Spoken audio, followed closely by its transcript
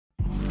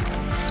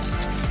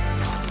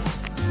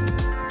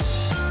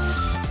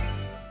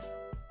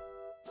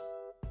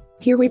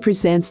Here we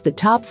presents the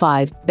top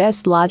 5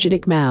 best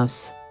Logitech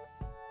mouse.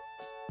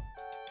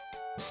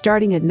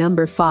 Starting at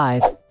number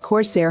 5,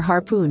 CORSAIR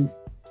HARPOON.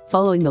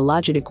 Following the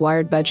Logitech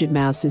wired budget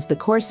mouse is the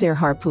CORSAIR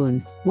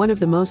HARPOON, one of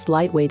the most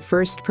lightweight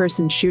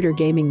first-person shooter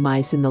gaming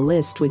mice in the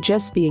list with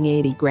just being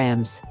 80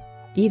 grams.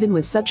 Even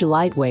with such a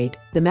lightweight,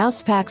 the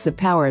mouse packs a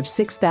power of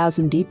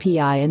 6000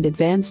 dpi and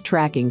advanced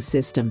tracking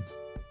system.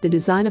 The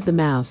design of the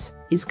mouse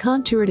is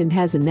contoured and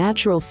has a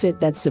natural fit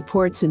that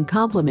supports and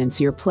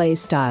complements your play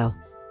style.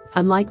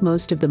 Unlike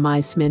most of the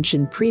mice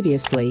mentioned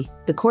previously,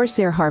 the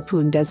CORSAIR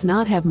HARPOON does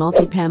not have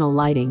multi-panel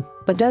lighting,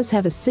 but does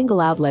have a single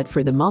outlet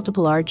for the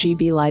multiple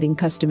RGB lighting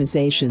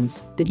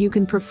customizations that you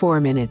can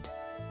perform in it.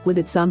 With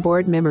its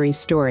onboard memory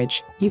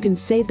storage, you can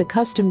save the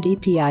custom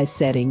DPI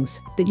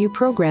settings that you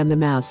program the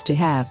mouse to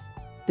have.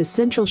 The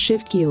central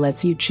shift key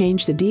lets you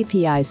change the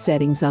DPI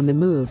settings on the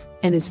move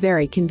and is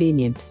very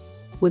convenient.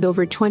 With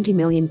over 20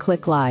 million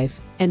click live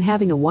and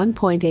having a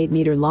 1.8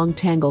 meter long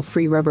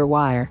tangle-free rubber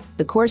wire,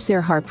 the CORSAIR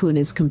HARPOON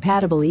is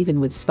compatible even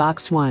with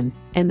Xbox One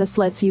and thus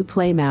lets you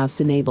play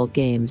mouse-enabled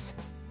games.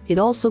 It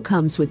also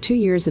comes with 2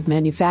 years of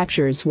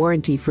manufacturer's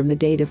warranty from the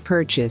date of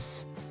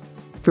purchase.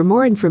 For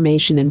more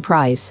information and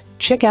price,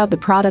 check out the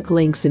product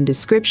links in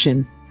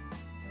description.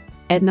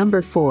 At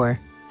number 4,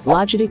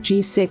 Logitech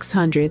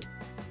G600.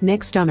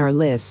 Next on our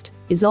list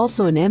is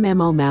also an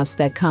MMO mouse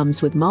that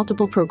comes with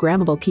multiple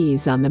programmable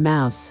keys on the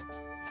mouse.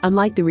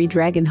 Unlike the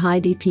Redragon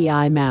high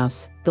DPI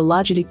mouse, the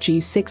Logitech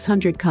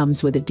G600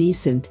 comes with a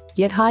decent,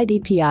 yet high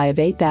DPI of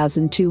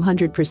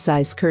 8200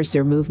 precise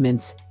cursor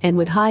movements, and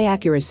with high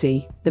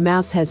accuracy, the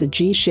mouse has a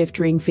G-shift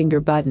ring finger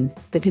button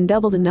that can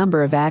double the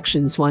number of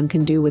actions one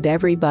can do with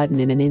every button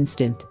in an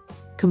instant.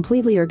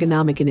 Completely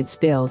ergonomic in its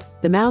build,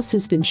 the mouse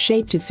has been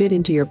shaped to fit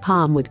into your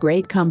palm with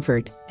great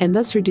comfort, and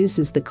thus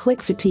reduces the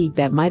click fatigue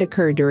that might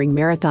occur during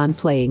marathon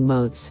playing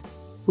modes.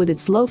 With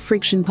its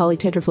low-friction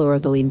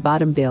polytetrafluoroethylene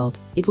bottom build,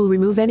 it will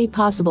remove any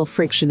possible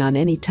friction on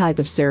any type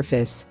of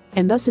surface,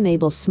 and thus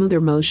enable smoother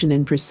motion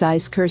and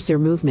precise cursor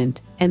movement,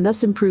 and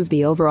thus improve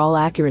the overall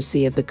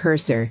accuracy of the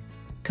cursor.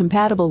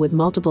 Compatible with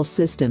multiple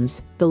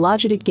systems, the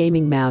Logitech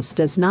gaming mouse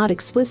does not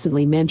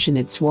explicitly mention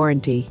its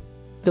warranty.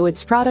 Though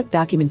its product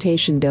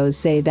documentation does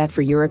say that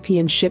for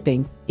European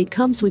shipping, it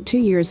comes with 2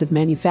 years of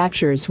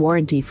manufacturer's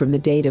warranty from the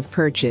date of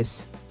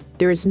purchase.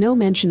 There is no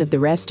mention of the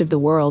rest of the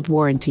world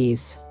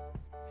warranties.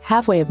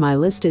 Halfway of my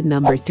listed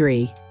number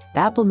 3,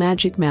 Apple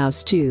Magic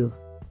Mouse 2.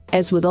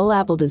 As with all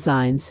Apple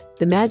designs,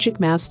 the Magic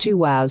Mouse 2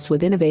 wows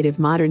with innovative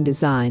modern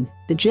design.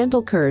 The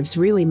gentle curves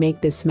really make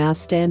this mouse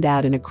stand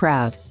out in a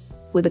crowd.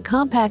 With a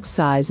compact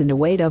size and a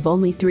weight of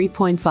only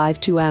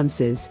 3.52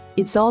 ounces,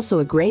 it's also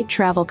a great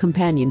travel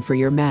companion for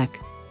your Mac.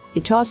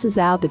 It tosses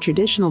out the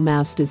traditional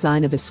mouse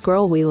design of a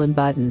scroll wheel and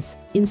buttons,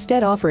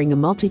 instead offering a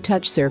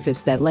multi-touch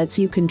surface that lets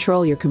you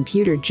control your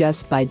computer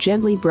just by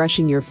gently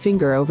brushing your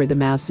finger over the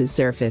mouse's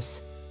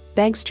surface.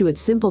 Thanks to its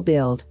simple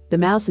build, the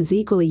mouse is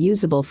equally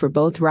usable for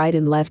both right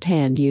and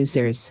left-hand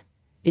users.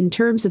 In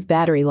terms of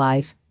battery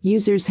life,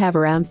 users have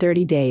around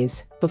 30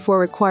 days. Before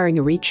requiring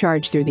a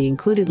recharge through the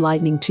included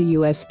Lightning to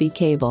USB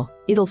cable,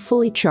 it'll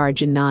fully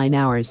charge in 9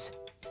 hours.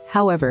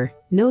 However,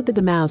 note that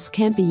the mouse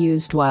can't be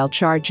used while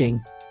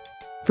charging.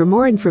 For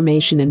more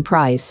information and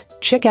price,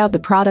 check out the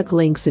product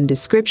links in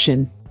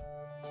description.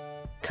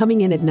 Coming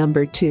in at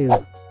number 2,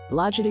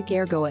 Logitech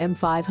ERGO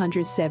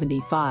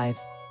M575.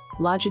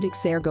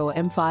 Logitech's ERGO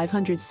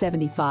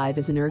M575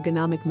 is an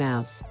ergonomic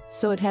mouse,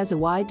 so it has a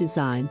wide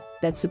design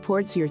that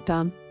supports your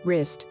thumb,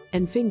 wrist,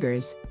 and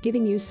fingers,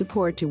 giving you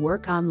support to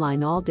work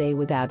online all day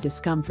without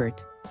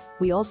discomfort.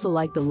 We also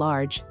like the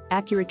large,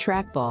 accurate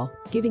trackball,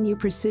 giving you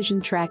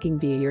precision tracking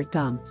via your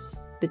thumb.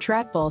 The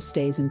trackball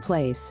stays in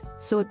place,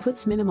 so it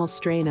puts minimal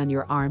strain on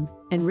your arm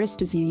and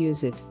wrist as you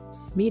use it.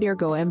 Meet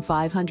ERGO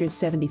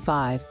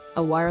M575,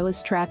 a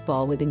wireless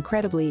trackball with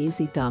incredibly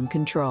easy thumb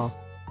control.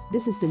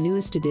 This is the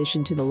newest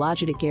addition to the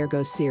Logitech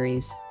ERGO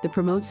series that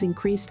promotes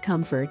increased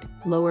comfort,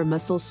 lower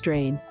muscle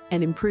strain,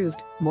 and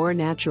improved, more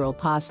natural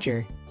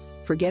posture.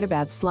 Forget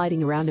about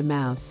sliding around a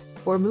mouse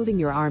or moving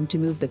your arm to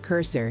move the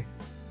cursor.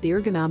 The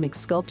ergonomic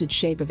sculpted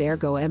shape of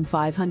ERGO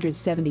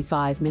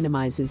M575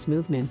 minimizes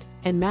movement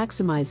and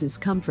maximizes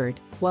comfort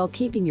while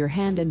keeping your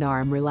hand and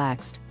arm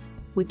relaxed.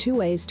 With 2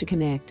 ways to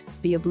connect,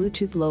 via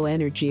Bluetooth Low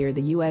Energy or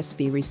the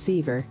USB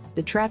receiver,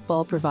 the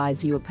trackball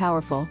provides you a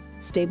powerful,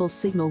 stable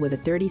signal with a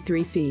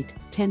 33 feet,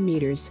 10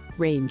 meters,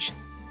 range.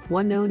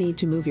 No need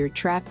to move your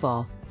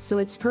trackball, so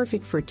it's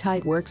perfect for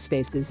tight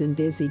workspaces and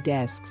busy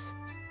desks.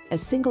 A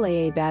single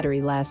AA battery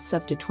lasts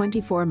up to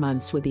 24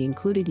 months with the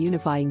included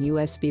unifying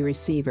USB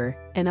receiver,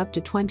 and up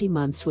to 20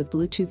 months with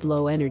Bluetooth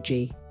Low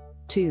Energy.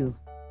 2.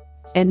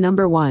 And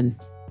number 1,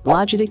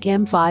 Logitech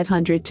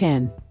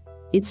M510.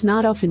 It's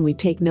not often we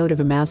take note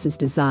of a mouse's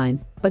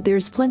design, but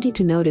there's plenty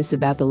to notice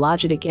about the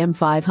Logitech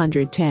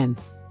M510.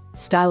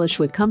 Stylish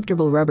with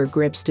comfortable rubber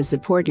grips to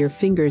support your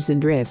fingers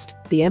and wrist,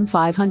 the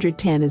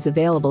M510 is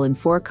available in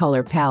 4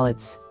 color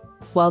palettes.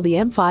 While the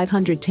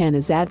M510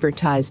 is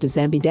advertised as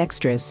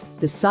ambidextrous,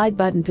 the side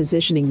button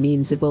positioning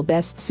means it will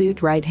best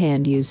suit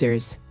right-hand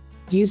users.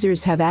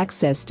 Users have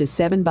access to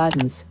 7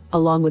 buttons,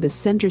 along with a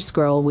center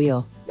scroll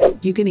wheel.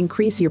 You can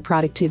increase your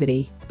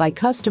productivity by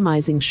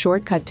customizing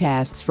shortcut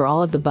tasks for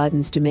all of the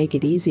buttons to make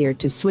it easier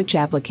to switch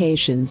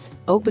applications,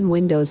 open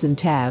windows and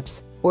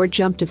tabs, or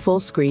jump to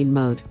full screen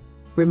mode.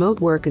 Remote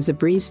work is a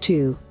breeze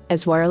too,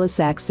 as wireless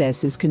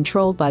access is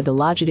controlled by the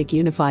Logitech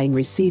unifying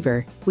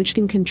receiver, which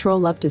can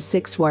control up to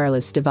 6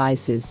 wireless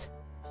devices.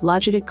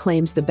 Logitech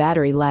claims the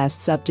battery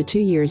lasts up to 2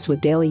 years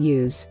with daily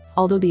use,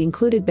 although the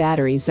included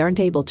batteries aren't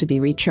able to be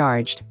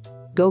recharged.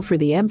 Go for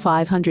the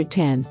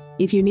M510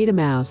 if you need a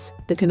mouse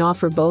that can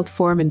offer both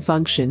form and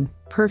function,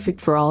 perfect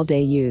for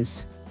all-day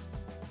use.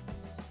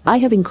 I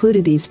have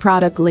included these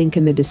product link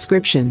in the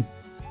description.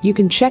 You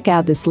can check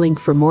out this link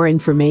for more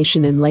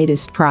information and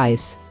latest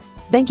price.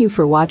 Thank you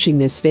for watching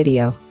this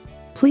video.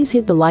 Please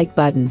hit the like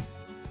button,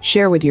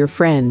 share with your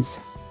friends,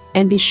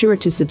 and be sure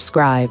to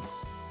subscribe.